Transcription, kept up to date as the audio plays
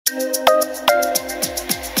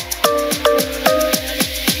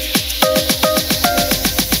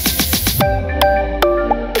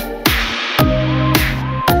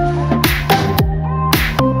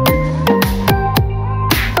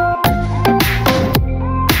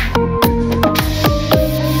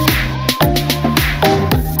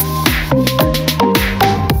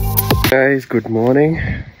guys, good morning.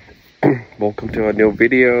 Welcome to a new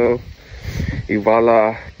video.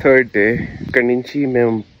 Ivala third day. Kaninchi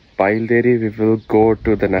mem Bailderi, we will go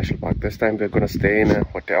to the national park. This time we're going to stay in a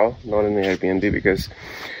hotel, not in an Airbnb, because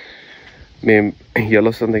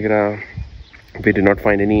Yellowstone we did not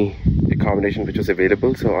find any accommodation which was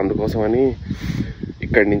available. So andukosamani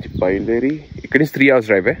ikkadi nunchi Bailderi, ikkadi 3 hours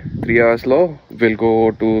drive. 3 hours lo we'll go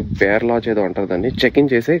to Bear Lodge edo antaru danni. Check in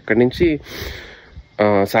chesi ikkadi nunchi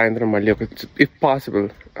సాయంత్రం మళ్ళీ ఒక if possible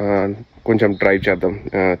కొంచెం drive చేద్దాం,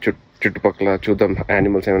 చుట్టుపక్కల చూద్దాం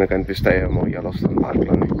animals ఏమైనా కనిపిస్తాయేమో Yellowstone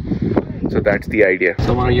పార్క్లోని. So that's the idea.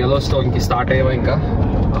 So మనం యెల్లోస్టోన్కి start అయ్యాము. ఇంకా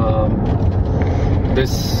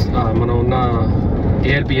మనం ఉన్న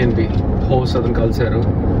ఎయిర్బిఎన్బి హోస్ట్ అతను కలిసారు.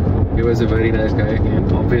 He was a very nice guy again,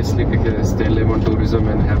 obviously, because they live on tourism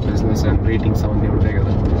and have business and ratings అవన్నీ ఉంటాయి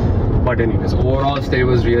కదా. But anyways, overall stay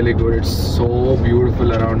was really good. It's so beautiful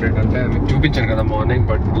around it. And I'm చూపించాను కదా morning,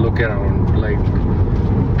 but look around, like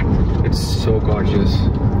it's so gorgeous.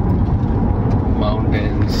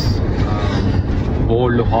 Mountains,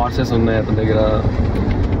 old horses ఉన్నాయి అతని దగ్గర.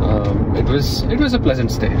 It was a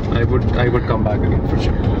pleasant stay. I would come back again for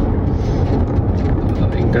sure.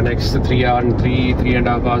 The next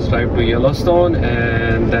 3.5 hours drive to Yellowstone,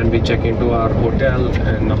 and then we check into our hotel,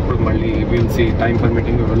 and appudu malli we'll see, time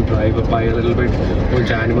permitting we will drive by a little bit.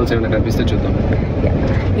 కొంచెం animals ఏమైనా కనిపిస్తే చూద్దాం.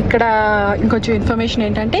 ఇక్కడ ఇంకొంచెం information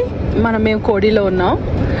ఏంటంటే మేము కోడీలో ఉన్నాం.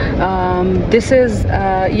 This is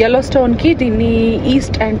యెల్లోస్టోన్కి దీన్ని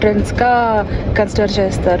ఈస్ట్ ఎంట్రన్స్గా కన్సిడర్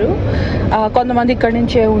చేస్తారు. కొంతమంది ఇక్కడి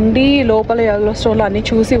నుంచే ఉండి లోపల యెల్లోస్టోన్లో అన్నీ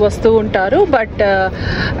చూసి వస్తూ ఉంటారు. బట్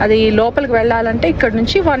అది లోపలికి వెళ్ళాలంటే ఇక్కడ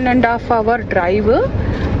నుంచి 1.5 hour drive.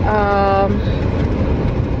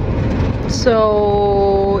 So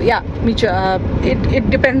yeah, it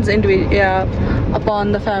depends upon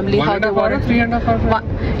the family how they want. 3.5 hours.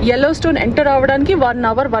 Yellowstone enter avvadaniki 1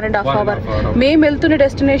 hour, 1.5 hour. మేము వెళ్తున్న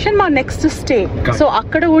డెస్టినేషన్ మా నెక్స్ట్ స్టే. సో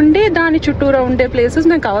అక్కడ ఉండి దాని చుట్టూరా ఉండే ప్లేసెస్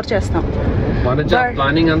మేము కవర్ చేస్తాం.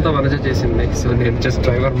 ప్లానింగ్ అంతా వనజ చేసింది. సో నేను జస్ట్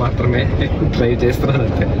డ్రైవర్ మాత్రమే, డ్రైవ్ చేస్తున్నాను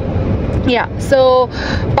అంతే. యా, సో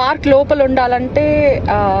పార్క్ లోపల ఉండాలంటే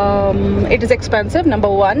it is expensive.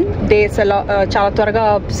 Number 1, day చాలా త్వరగా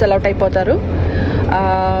సెల్ అవుట్ అయిపోతారు.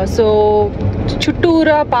 సో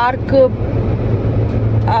చుట్టూరా పార్క్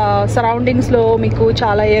సరౌండింగ్స్లో మీకు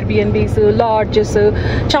చాలా ఎయిర్బిఎన్బీస్, లాడ్జెస్,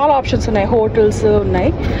 చాలా ఆప్షన్స్ ఉన్నాయి, హోటల్స్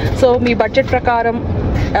ఉన్నాయి. సో మీ బడ్జెట్ ప్రకారం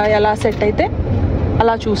ఎలా సెట్ అయితే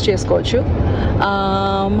అలా చూస్ చేసుకోవచ్చు.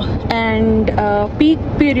 అండ్ పీక్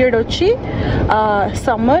పీరియడ్ వచ్చి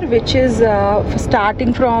summer, which is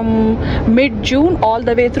starting from mid-June all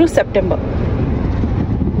the way through September.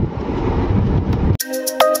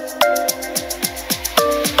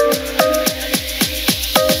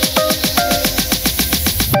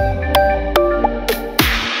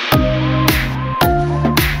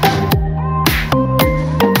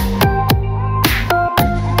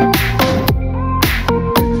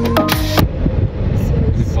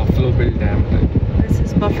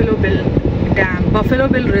 Buffalo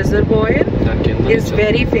Bill Reservoir is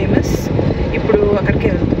very famous. ఇప్పుడు అక్కడికి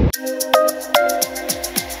వెళ్తాం.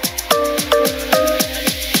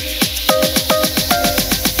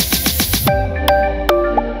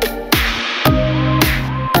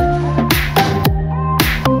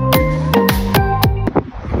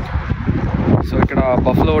 సో ఇక్కడ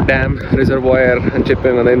బఫలో డ్యామ్ రిజర్వాయర్ అని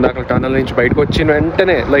చెప్పాను కదా ఇందాక. టనల్ నుంచి బయటకు వచ్చిన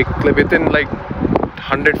వెంటనే with in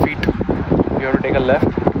 100 feet you have to take a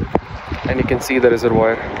left and you can see the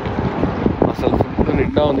reservoir. అసలు ఫుల్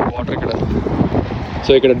నిండా ఉంది వాటర్ ఇక్కడ.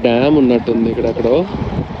 సో ఇక్కడ డ్యామ్ ఉన్నట్టుంది ఇక్కడెక్కడో.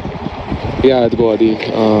 అదిగో అది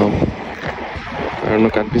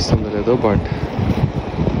కనిపిస్తుందో లేదో, బట్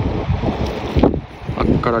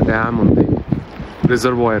అక్కడ డ్యామ్ ఉంది,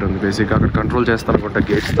 రిజర్వాయర్ ఉంది. బేసిక్గా అక్కడ కంట్రోల్ చేస్తారు అనుకుంటా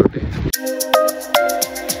గేట్స్ తోటి.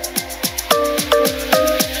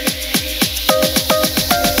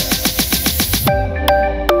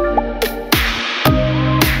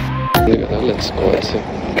 కదా, let's go. I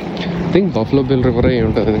think బఫలో bill river అయి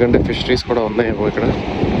ఉంటుంది, ఎందుకంటే ఫిషరీస్ కూడా ఉన్నాయేమో ఇక్కడ.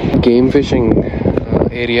 గేమ్ ఫిషింగ్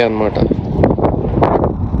ఏరియా అనమాట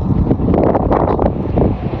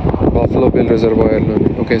బఫలో బిల్ రిజర్వాయర్లో.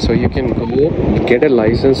 Okay, so you can go get a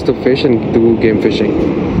licence to fish and do game fishing.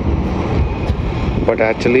 But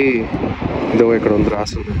actually ఇదో ఇక్కడ ఉంది,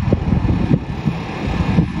 రాస్తుంది.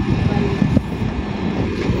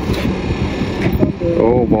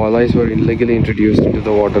 Walleyes were illegally introduced into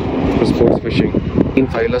the water for sports fishing.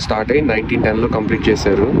 1905 లో స్టార్ట్ అయ్యి 1910లో complete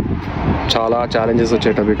చేశారు. చాలా challenges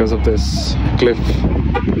వచ్చాయట because of this cliff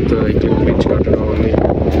bridge కట్టడం అని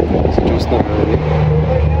చూస్తున్నాం కదండి.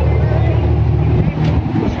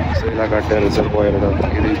 సో ఇలా కట్టారు రిజర్వాయర్.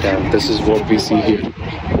 ఇది dam. This is what we see here.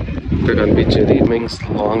 ఇక్కడ కనిపించేది మీన్స్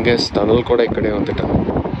లాంగెస్ట్ టనల్ కూడా ఇక్కడే ఉందట.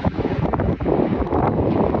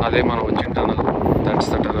 అదే మనం వచ్చిన tunnel. That's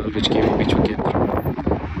the tunnel which we came through.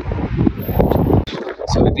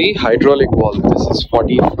 So ఇది hydraulic wall. This is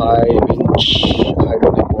 45-inch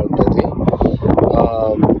hydraulic wall. అది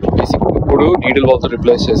బేసిక్ ఇప్పుడు నీడిల్ వాల్ తో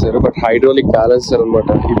రిప్లేస్ చేశారు, బట్ హైడ్రాలిక్ బ్యాలెన్సర్ అనమాట.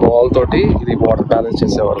 ఈ వాల్ తోటి ఇది వాటర్ బ్యాలెన్స్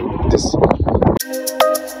చేసేవారు. దిస్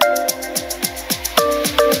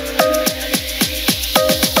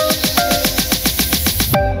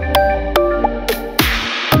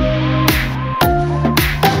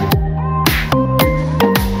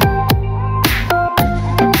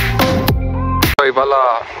ఇవాళ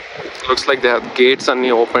looks like they have gates అన్ని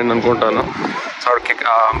ఓపెన్ అనుకుంటాను. సో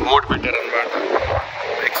మోడ్ పెట్టారు అనమాట.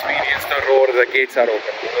 Experience the road, the gates are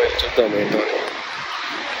open. చూద్దాం ఏంటో.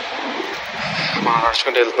 మనం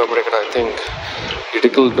నడుచుకుంటూ వెళ్తున్నప్పుడు ఇక్కడ ఐ థింక్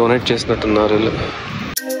ఇటుకలు డొనేట్ చేసినట్టున్నారు వీళ్ళు.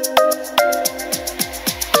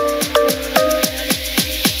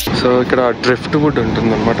 సో ఇక్కడ డ్రిఫ్ట్ వుడ్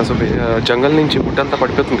ఉంటుంది అనమాట. సో జంగల్ నుంచి వుడ్ అంతా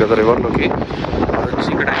పడిపోతుంది కదా రివర్లోకి, అది వచ్చి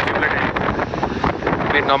ఇక్కడ అక్యుములేట్ అయ్యింది.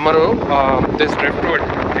 మీరు నమ్మరు, దిస్ డ్రిఫ్ట్ వుడ్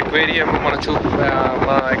ఎక్వేరియం మన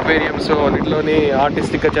ఎక్వేరియంస్ అన్నింటిలోని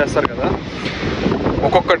ఆర్టిస్టిక్గా చేస్తారు కదా.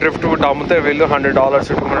 ఒక్కొక్క డ్రిఫ్ట్ వుడ్ అమ్మితే వీళ్ళు $100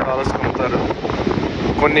 $200 అమ్ముతారు.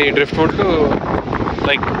 కొన్ని డ్రిఫ్ట్ వుడ్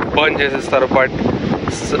లైక్ బర్న్ చేసేస్తారు, బట్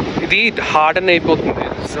ఇది హార్డన్ అయిపోతుంది.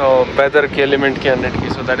 సో వెదర్కి, ఎలిమెంట్కి, అన్నిటికి.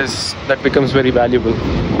 So that becomes very valuable.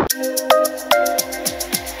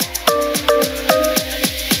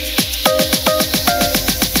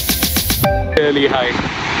 Really high.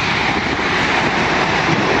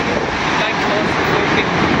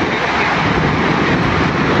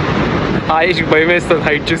 హాయికి భయం వేస్తుంది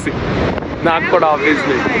హైట్ చూసి, నాకు కూడా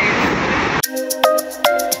ఆబ్వియస్లీ.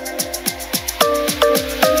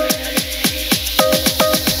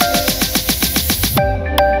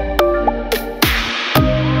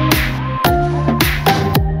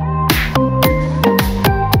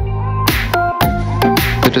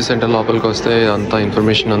 సిటీ సెంటర్ లోపలికి వస్తే అంతా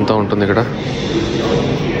ఇన్ఫర్మేషన్ అంతా ఉంటుంది ఇక్కడ.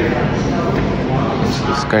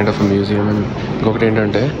 Kind of museum. ఇంకొకటి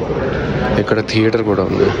ఏంటంటే ఇక్కడ థియేటర్ కూడా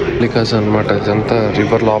ఉంది. బికాస్ అనమాట ఇదంతా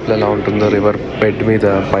రివర్ లోపల ఎలా ఉంటుందో, రివర్ బెడ్ మీద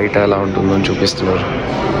బయట ఎలా ఉంటుందో అని చూపిస్తున్నారు.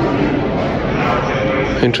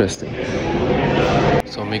 ఇంట్రెస్టింగ్.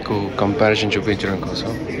 సో మీకు కంపారిజన్ చూపించడం కోసం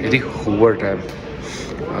ఇది హూవర్ డ్యామ్,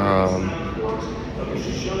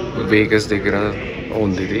 వేగస్ దగ్గర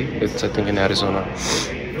ఉంది ఇది. It's I think in Arizona.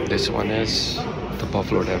 This one is the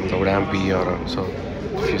Buffalo Dam, the Dam PR. So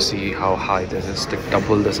if you see how high this is, like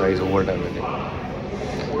double the size over dam.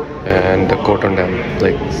 And the Cotton Dam,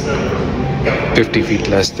 like 50 feet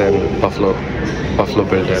less than Buffalo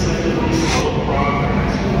Bill Dam.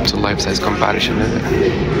 So life size comparison.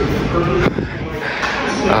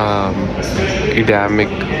 ఈ dam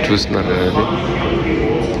చూస్తున్నారు కదా,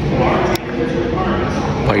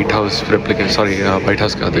 white house replica, sorry white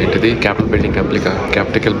house కాదు, ఏంటిది capital building replica.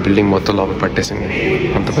 Capital building మొత్తం లోపల పట్టేసింది,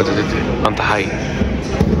 అంత పెద్దది, అంత హై.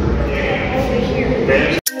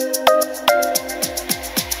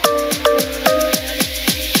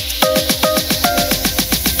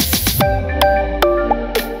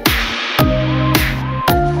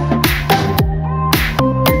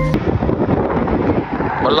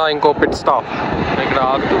 మళ్ళీ ఇంకో పిట్ స్టాప్ ఇక్కడ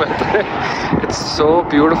ఆగుతూ వెళ్తే. It's so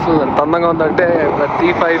beautiful. ఎంత అందంగా ఉందంటే ప్రతి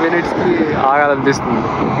 5 minutesకి ఆగాలనిపిస్తుంది.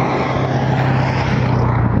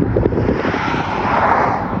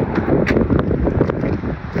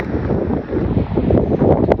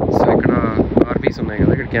 సో ఇక్కడ ఆర్వీస్ ఉన్నాయి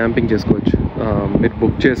కదా, ఇక్కడ క్యాంపింగ్ చేసుకోవచ్చు. మీరు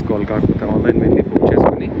బుక్ చేసుకోవాలి, కాకపోతే ఆన్లైన్ వెళ్ళి బుక్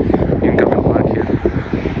చేసుకొని ఇంకా పార్క్ చేయాలి.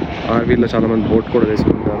 ఆర్వీలో చాలామంది బోట్ కూడా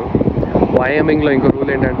వేసుకుంటారు. వయోమింగ్లో ఇంకో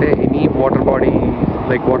రూల్ ఏంటంటే any water body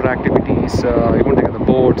like water activities ఇవి ఉంటాయి కదా,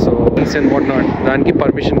 బోట్స్ అండ్ వాట్ నాట్, దానికి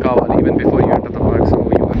పర్మిషన్ కావాలి even before you enter the park. So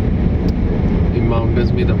ఈ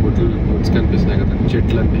మౌంటైన్స్ మీద వుడ్స్ కనిపిస్తాయి కదా,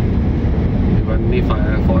 చెట్లన్నీ, ఇవన్నీ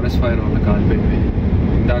ఫారెస్ట్ ఫైర్ వల్ల కాలిపోయింది.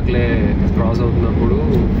 ఇందాకలే క్రాస్ అవుతున్నప్పుడు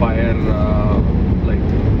ఫైర్ లైక్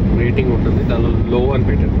రేటింగ్ ఉంటుంది, దానిలో లో అని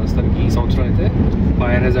పెట్టారు. ప్రస్తుతానికి ఈ సంవత్సరం అయితే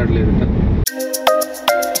ఫైర్ హెజార్డ్ లేదంట.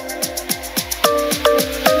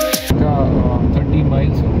 ఇంకా 30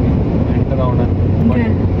 miles ఎంటర్ అవడానికి. But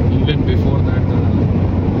even before that, the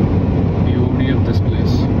beauty of this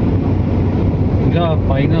place. ఇంకా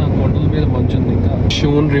పైన కొండల మీద మంచు ఉంది. ఇంకా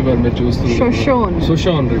షోన్ రివర్ మీరు చూస్తుంది,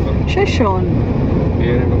 సుషోన్ రివర్.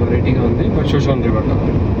 పేరు ఒక రేటింగ్ ఉంది, బట్ సుషోన్ రివర్.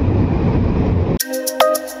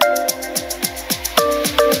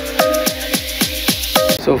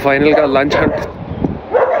 సో ఫైనల్గా లంచ్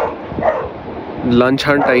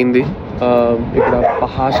హంట్ అయింది. ఇక్కడ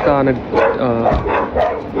పహాష్కా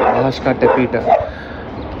టెపీట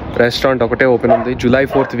రెస్టారెంట్ ఒకటే ఓపెన్ ఉంది. July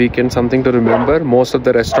 4th weekend, something to remember. Most of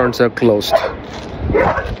the restaurants are closed.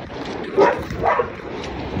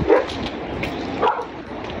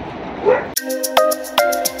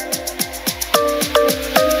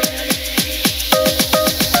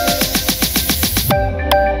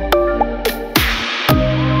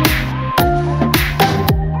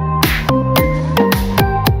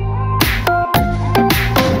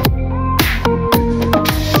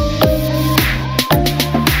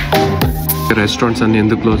 Restaurants అన్ని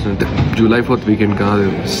ఎందుకు క్లోజ్ అంటే July 4th వీకెండ్ కాదు,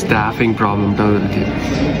 స్టాఫింగ్ ప్రాబ్లం ఉంటుంది వాళ్ళకి.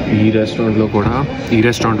 ఈ రెస్టారెంట్లో కూడా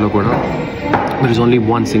there is only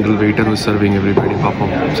one single waiter who's serving everybody పాపం.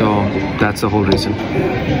 So that's the whole reason.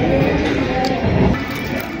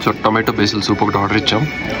 So tomato basil soup ఒకటి ఆర్డర్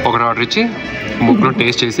ఇచ్చి ముగ్గురు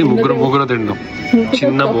టేస్ట్ చేసి ముగ్గురు తింటాం.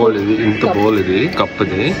 చిన్న బౌల్ ఇది, ఇంత బౌల్ ఇది, కప్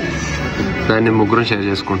ఇది, దాన్ని ముగ్గురు షేర్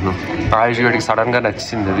చేసుకుంటున్నాం. ఆయుష్ గడికి సడన్గా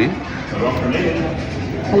నచ్చింది అది,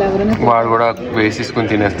 వాడు కూడా వేసేసుకుని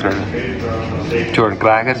తినేస్తున్నాడు. చూడండి,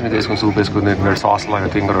 క్రాకర్స్ మీద వేసుకుని సూప్ వేసుకుని తింటున్నాడు, సాస్ లాగా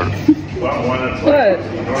తింగరాడు.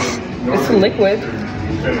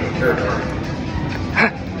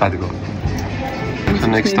 అదిగో. సో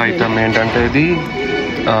నెక్స్ట్ ఐటమ్ ఏంటంటే ఇది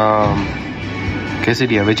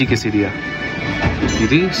quesadilla, వెజీ quesadilla.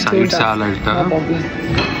 ఇది side salad.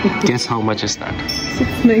 Guess how much is that?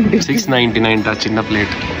 $6.99 చిన్న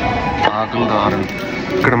ప్లేట్. ఆకులు దారు.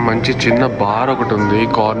 ఇక్కడ మంచి చిన్న బార్ ఒకటి ఉంది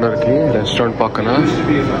కార్నర్ కి, రెస్టారెంట్ పక్కన.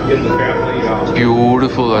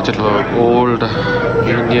 బ్యూటిఫుల్ అట్లా old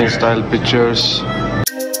Indian style pictures.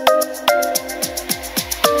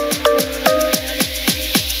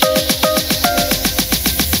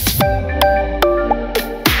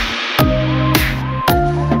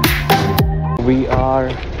 We are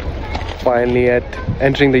finally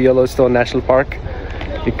entering the Yellowstone National Park.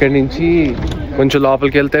 ఇక్కడ నుంచి కొంచెం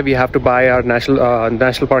లోపలికి వెళ్తే we have to buy our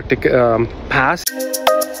national park pass.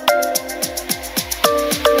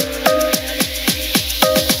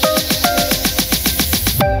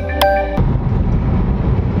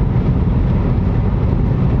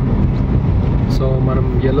 So మనం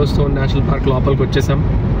Yellowstone National Park లోపలికి వచ్చేసాం.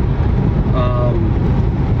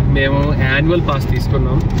 మేము యాన్యువల్ పాస్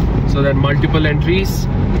తీసుకున్నాం, so that multiple entries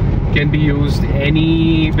can be used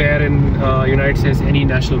anywhere in United States, any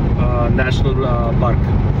national park.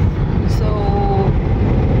 So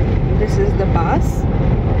this is the pass,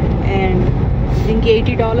 and దీనికి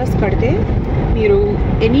 $80 కడితే మీరు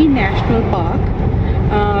any national park,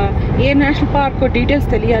 ఏ national park details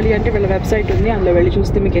తెలియాలి అంటే వీళ్ళ వెబ్సైట్ ఉంది, అందులో వెళ్ళి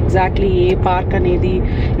చూస్తే మీకు ఎగ్జాక్ట్లీ ఏ పార్క్ అనేది,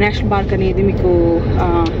 నేషనల్ పార్క్ అనేది మీకు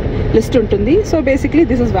లిస్ట్ ఉంటుంది. So basically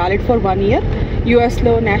this is valid for 1 year.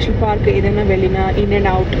 యూఎస్లో నేషనల్ పార్క్ ఏదైనా వెళ్ళినా in and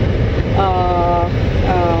out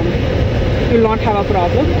will not have a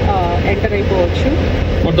problem, enter అయిపోవచ్చు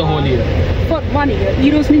for the whole year. For 1 year. ఈ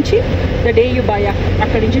రోజు నుంచి ద డే యూ బై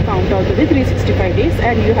అక్కడి నుంచి కౌంట్ అవుతుంది 365 days.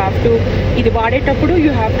 And you have to, ఇది వాడేటప్పుడు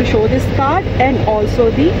you have to show this card and also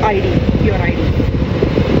the ID, your ID.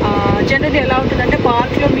 Generally ఎలా ఉంటుందంటే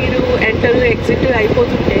పార్క్లో మీరు ఎంటర్ ఎగ్జిట్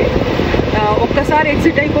అయిపోతుంటే, ఒక్కసారి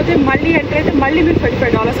ఎగ్జిట్ అయిపోతే మళ్ళీ ఎంటర్ అయితే మళ్ళీ మీరు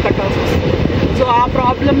 $25 కట్టాల్సి వస్తుంది. సో ఆ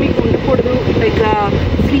ప్రాబ్లం మీకు ఉండకూడదు, like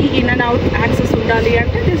free in and out access ఉండాలి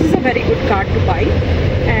అంటే this is a very good card to buy.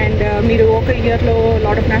 And మీరు ఒక ఇయర్లో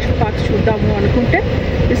లాట్ ఆఫ్ నేషనల్ పార్క్స్ చూద్దాము అనుకుంటే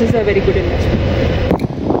this is a very good investment.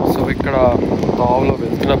 So ఇక్కడ తావులో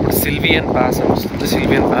వెళ్తున్నప్పుడు సిల్వియన్ పాస్ అని వస్తుంది.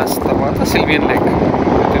 సిల్వియన్ పాస్ తర్వాత సిల్వియన్ lake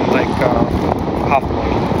with in like half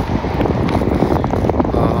mile.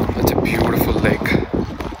 It's a beautiful lake.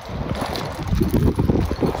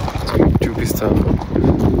 చూపిస్తాను.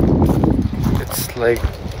 It's like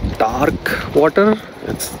dark water,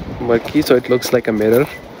 it's murky, so it looks like a mirror.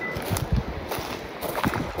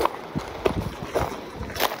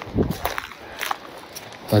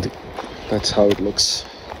 That's how it looks.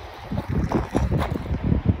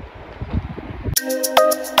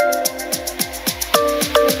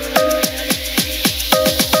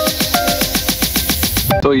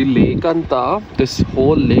 So ఈ lake anta, this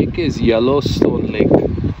whole lake is Yellowstone Lake.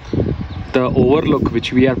 The overlook which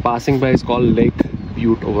we are passing by is called Lake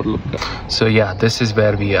Butte Overlook. So yeah, this is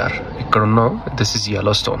where we are. Ikkada this is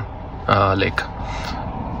Yellowstone Lake.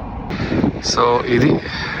 So idi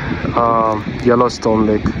Yellowstone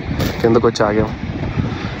Lake. Kindaku vachi agam.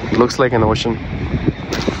 It looks like an ocean.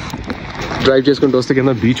 Drive cheskuntu vaste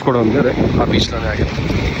kinda beach kuda undi. Aa beach lone agam.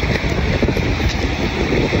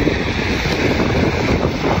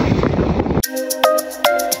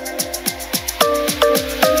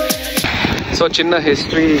 So చిన్న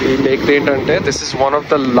history ఈ lake ఏంటంటే, this is one of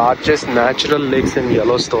the largest natural lakes in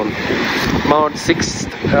Yellowstone. About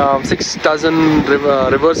 6 dozen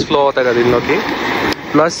reverse flow అవుతాయి కదా దీనిలోకి.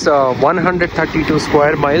 plus 132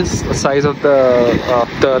 square miles the size of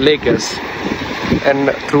the lake is, and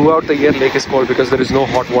throughout the year lake is cold because there is no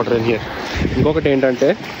hot water in here. ఇంకొకటి ఏంటంటే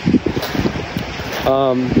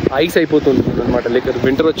ice అయిపోతుంది అనమాట. Like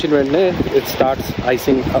winter వచ్చిన వెంటనే it starts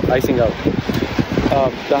icing out.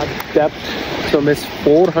 That depth from is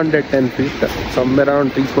 410 feet, somewhere around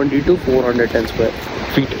 320 to 410 square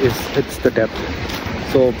feet is the depth.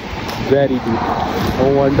 So very deep. No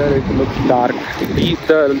wonder it looks dark.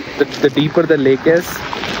 The deeper the lake is,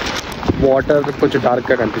 water కొంచెం dark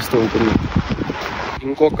గా కనిపిస్తూ ఉంటుంది.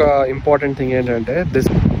 ఇంకొక important thing ఏంటంటే this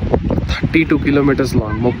 32 kilometers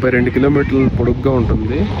long, 32 కిలోమీటర్లు పొడుగ్గా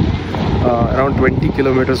ఉంటుంది, around 20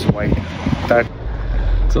 kilometers wide.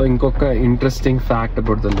 So ఇంకొక interesting fact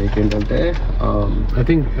about the lake ఏంటంటే I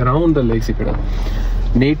think around the lakes ఇక్కడ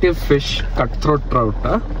native fish cut throat trout,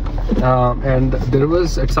 and there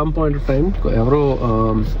was at some point of time ఎవరో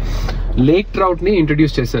lake trout ని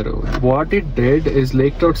introduce చేశారు. What it dead is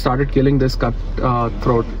lake trout started killing this cut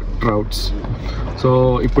throat trouts. So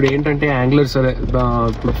ఇప్పుడు ఏంటంటే anglers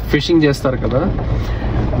ఇప్పుడు fishing చేస్తారు కదా,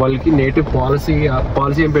 వాళ్ళకి native policy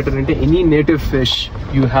ఏం పెట్టారంటే any native fish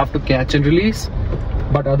you have to catch and release,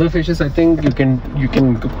 but other fishes I think you can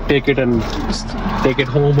take it and take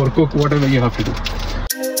it home or cook, whatever you have to do.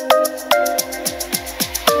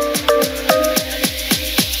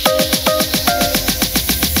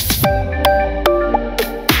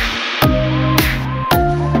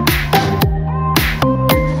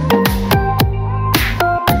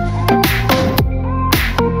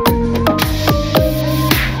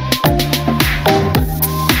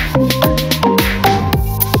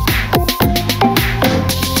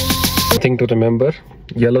 Thing to remember,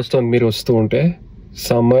 Yellowstone మీరు వస్తూ ఉంటే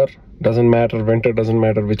summer doesn't matter, winter doesn't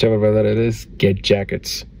matter, whichever weather it is, get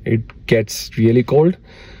jackets. It gets really cold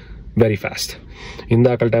very fast.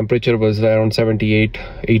 Indakal temperature was around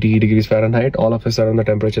 78-80 degrees Fahrenheit. All of a sudden the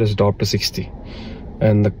temperature has dropped to 60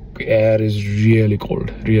 and the air is really cold,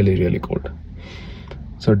 really cold.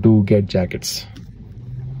 So do get jackets.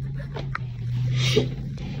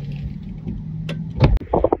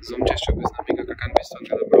 Zoom just చూపిస్తున్నా మీకు అక్కడ కనిపిస్తుంది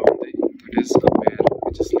కదా brown the, that is a bear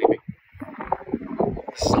which is sleeping.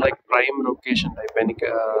 This is like prime location like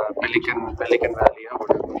Pelican Valley or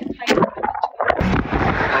whatever.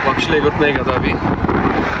 ఆ పక్షులు ఎగురుతున్నాయి కదా అవి,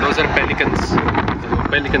 those are pelicans.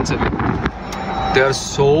 They are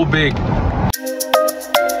so big.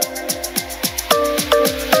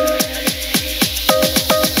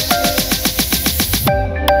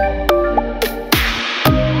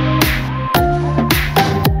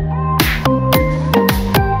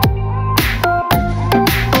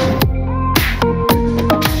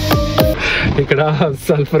 ఇక్కడ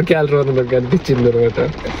సల్ఫర్ క్యాలరీ నాకు కనిపించింది అనమాట.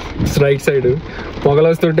 రైట్ సైడ్ పొగలు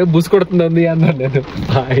వస్తుంటే బుస్ కొడుతుంది అన్నాను నేను.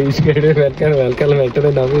 వెనకాల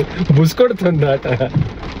వెంటనే నవ్వి బుస్ కొడుతుంది అట.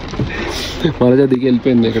 మరజా దిగి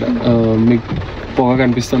వెళ్ళిపోయింది. ఇక్కడ మీకు పొగ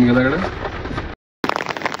కనిపిస్తుంది కదా అక్కడ,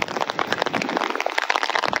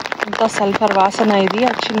 అంతా సల్ఫర్ వాసన. ఇది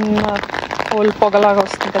ఆ చిన్న హోల్ పొగలాగా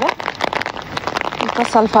వస్తుంది కదా, ఇంకా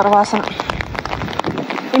సల్ఫర్ వాసన.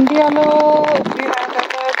 ఇండియాలో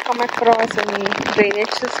come across any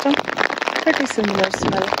drainage system, pretty similar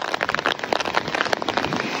smell.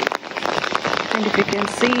 And if you can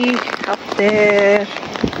see up there,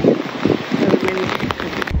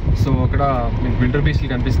 so అక్కడ మీకు వింటర్ బీచ్లు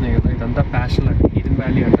కనిపిస్తున్నాయి కదా, ఇదంతా ప్యాషన్ ఈడెన్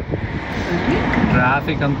వ్యాలీ అంటారు.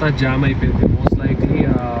 ట్రాఫిక్ అంతా జామ్ అయిపోయింది. మోస్ట్ లైక్లీ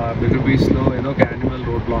వింటర్ బీచ్లో ఏదో ఒక యానిమల్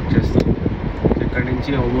రోడ్ బ్లాక్ చేస్తారు. ఇక్కడ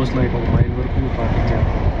నుంచి ఆల్మోస్ట్ లైక్ 1 మైల్ వరకు ట్రాఫిక్ జామ్.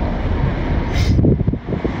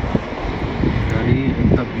 కానీ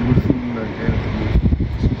ఎంత బ్యూటిఫుల్ ఉందంటే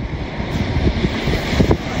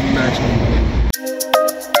న్యాచురల్.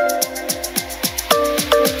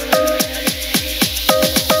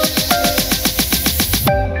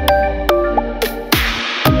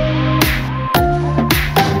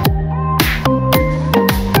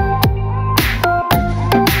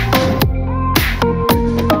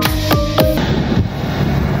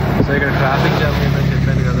 సో ఇక్కడ ట్రాఫిక్ జామ్ ఏంటని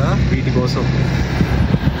చెప్పాను కదా, వీటి కోసం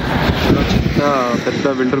చిన్న పెద్ద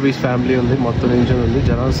వింటర్ బీచ్ ఫ్యామిలీ ఉంది, మొత్తం నించొని ఉంది.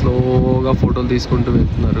 జనాలు స్లోగా ఫోటోలు తీసుకుంటూ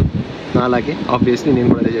వెళ్తున్నారు. అలాగే ఆబ్వియస్లీ నేను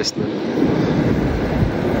కూడా అదే చేస్తున్నాను.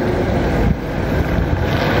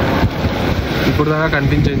 ఇప్పుడు దాకా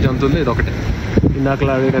కనిపించే జంతువులు ఇది ఒకటే.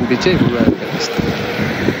 ఇందాకలా అవి కనిపించే ఇప్పుడు అవి కనిపిస్తుంది.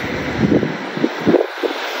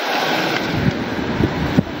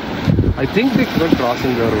 I think they could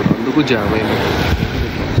crossing the road, అందుకు జామ్ అయింది.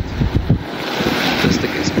 Just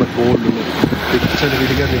case but bold picture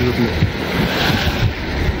విడిగా తిరుగుతుంది.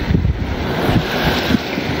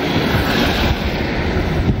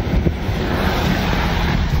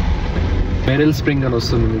 బెరెల్ స్ప్రింగ్ అని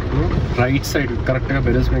వస్తుంది మీకు రైట్ సైడ్, కరెక్ట్గా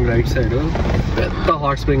బెరెల్ స్ప్రింగ్ రైట్ సైడ్ పెద్ద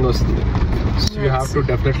హాట్ స్ప్రింగ్ వస్తుంది. So you have to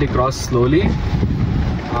definitely cross slowly.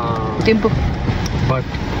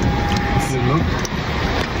 But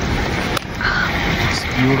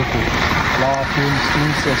beautiful. అలా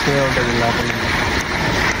ఫూల్స్ వస్తూనే ఉంటుంది లోపల.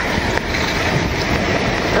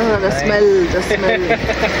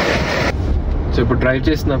 సో ఇప్పుడు డ్రైవ్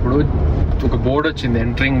చేసినప్పుడు ఒక బోర్డ్ వచ్చింది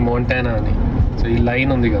ఎంటరింగ్ మౌంటానా అని. సో ఈ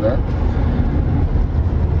లైన్ ఉంది కదా,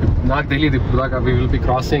 నాకు తెలియదు ఇప్పుడు దాకా. We will be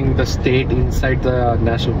crossing the state inside the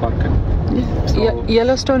national park.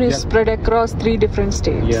 Yellowstone is spread across 3 different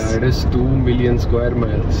states. Yeah, it is 2 million square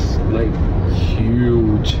miles, like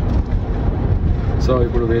huge. So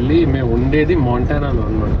ఇప్పుడు వెళ్ళి మేము ఉండేది మౌంటానాలో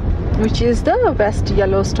అన్నమాట, which is the West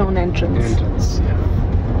Yellowstone entrance. Yeah.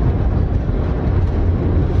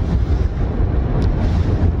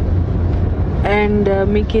 And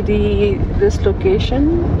this location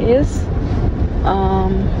is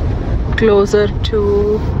closer to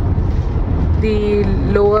the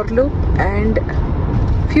lower loop and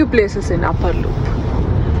few places in upper loop.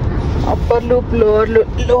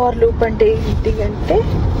 Lower loop ante inti ante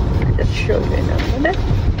just show you now.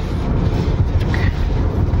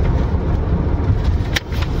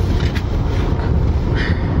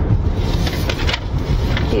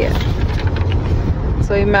 Here.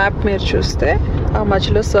 So ఈ map మీరు చూస్తే ఆ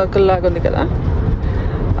మధ్యలో circle లాగా ఉంది కదా,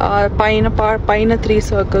 పైన 3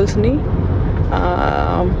 సర్కిల్స్ని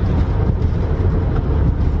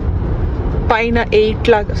పైన 8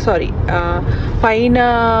 లాగా, పైన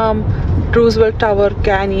Roosevelt tower,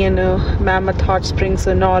 canyon, మ్యామత్ hot springs,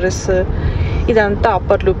 నారిస్, ఇదంతా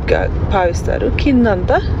అప్పర్ లూప్గా భావిస్తారు.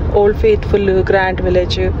 కిందంతా ఓల్డ్ ఫెయిత్ఫుల్, గ్రాండ్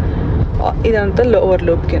విలేజ్, ఇదంతా లోవర్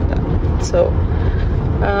లూప్ కింద. సో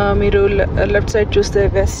మీరు లెఫ్ట్ సైడ్ చూస్తే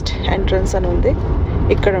వెస్ట్ ఎంట్రన్స్ అని ఉంది.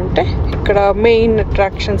 ఇక్కడ మెయిన్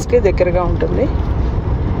అట్రాక్షన్స్కి దగ్గరగా ఉంటుంది.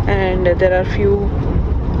 And there are few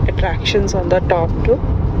attractions on the top to.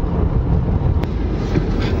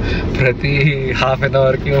 ప్రతి హాఫ్ అన్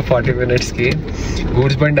అవర్కి 40 minutesకి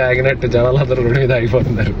గూడ్స్ బండి ఆగినట్టు జనాలు అందరూ రోడ్డు మీద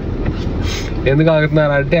ఆగిపోతున్నారు. ఎందుకు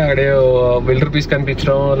ఆగుతున్నారు అంటే అక్కడే విల్డర్ పీస్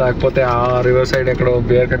కనిపించడం, లేకపోతే ఆ రివర్ సైడ్ ఎక్కడో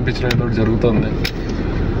బేర్ కనిపించడం ఏదో జరుగుతుంది.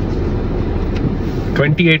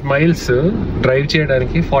 28 miles డ్రైవ్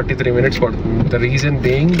చేయడానికి 43 minutes పడుతుంది. The reason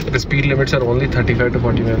being the speed limits are only 35 to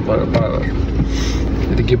 40 miles/hour.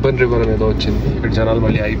 ఇది గిబ్బన్ రివర్ అనేది వచ్చింది, ఇక్కడ జనాలు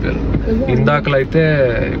మళ్ళీ అయిపోయారు. ఇందాకలో అయితే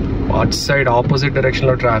అటు సైడ్ ఆపోజిట్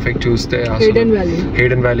డైరెక్షన్లో ట్రాఫిక్ చూస్తే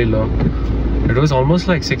హేడెన్ వ్యాలీలో it was almost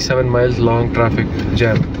like 6-7 miles long traffic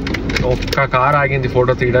jam. ఒక్క కార్ ఆగింది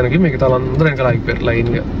ఫోటో తీయడానికి, మిగతా వాళ్ళందరూ ఇంకా ఆగిపోయారు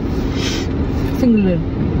లైన్గా.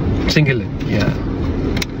 Single line. Yeah.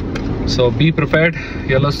 So be prepared.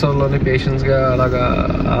 యెల్లోస్టోన్లోనే పేషెన్స్గా అలాగా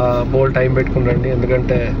బోల్ టైం పెట్టుకుని రండి,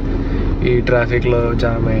 ఎందుకంటే ఈ ట్రాఫిక్లో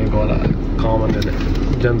జామ్ అయ్యేకోవాల కామన్. అదే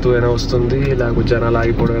జంతువు అయినా వస్తుంది, లేకపోతే జనాలు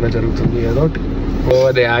ఆగిపోవడం అయినా జరుగుతుంది, ఏదో ఒకటి. ఓ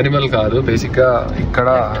అది యానిమల్ కాదు, బేసిక్గా ఇక్కడ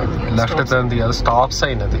లెఫ్ట్ టర్న్ తీయాలి, స్టాప్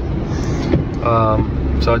సైన్ అది.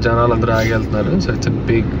 సో జనాలు అందరూ ఆగి వెళ్తున్నారు. So it's a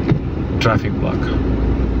big traffic black.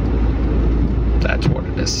 That's what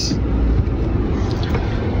it is.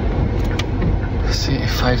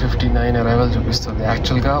 5:59 arrival చూపిస్తుంది.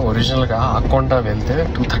 యాక్చువల్గా ఒరిజినల్గా అకౌంటా వెళ్తే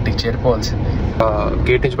 2:30 చేరుకోవాల్సింది.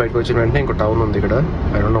 గేట్ నుంచి బయటకు వచ్చిన వెంటనే ఇంకో టౌన్ ఉంది ఇక్కడ.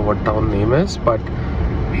 I don't know what town name is, but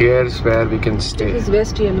here's where we can stay.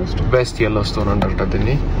 West Yellowstone అంటారట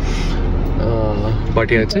దీన్ని.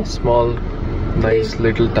 But it's a small nice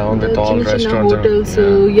little town with all restaurants, hotels,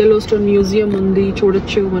 Yellowstone museum ఉంది,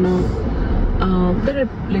 చూడొచ్చు మనం.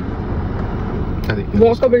 లైక్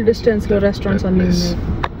వాకబుల్ డిస్టెన్స్ లో restaurants అన్ని ఉన్నాయి.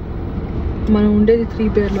 మనం ఉండేది 3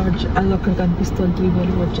 Bear Lodge, అది అక్కడ కనిపిస్తుంది. 3 Bear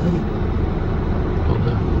Lodge అది.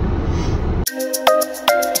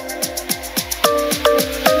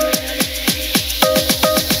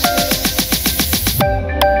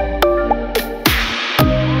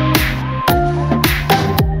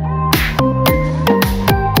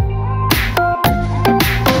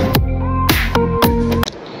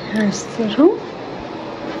 Here's the room,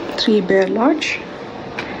 3 Bear Lodge.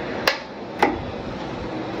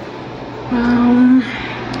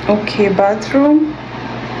 Okay, bathroom.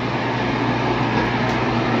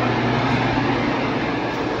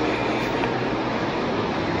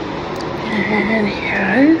 And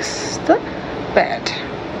here is the bed.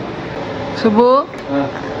 Subo.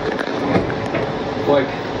 What?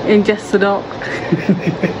 In just the dog.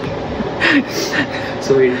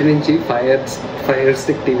 So ఇంటి నుంచి ఫైర్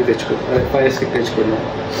స్టిక్ టీవీ తెచ్చుకున్నాం, ఫైర్ స్టిక్ తెచ్చుకున్నాం.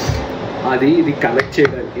 అది ఇది కనెక్ట్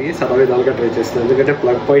చేయడానికి సర్వ విధాలుగా ట్రై చేస్తున్నాం, ఎందుకంటే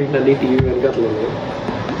ప్లగ్ పాయింట్ అన్ని టీవీ వెనకట్లు ఉన్నాయి,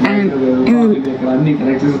 అన్ని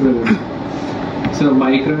కనెక్ట్ చేస్తున్నాం. సో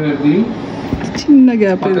మైక్రోవేవ్ ది చిన్న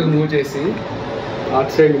గ్యాప్ మూవ్ చేసి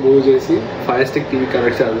అటు సైడ్ మూవ్ చేసి ఫైర్ స్టిక్ టీవీ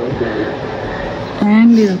కనెక్ట్ చేద్దాం.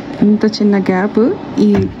 అండ్ ఇంత చిన్న గ్యాప్,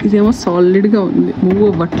 ఇదేమో సాలిడ్గా ఉంది, మూవ్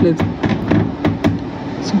అవ్వట్లేదు.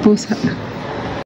 సపోజ్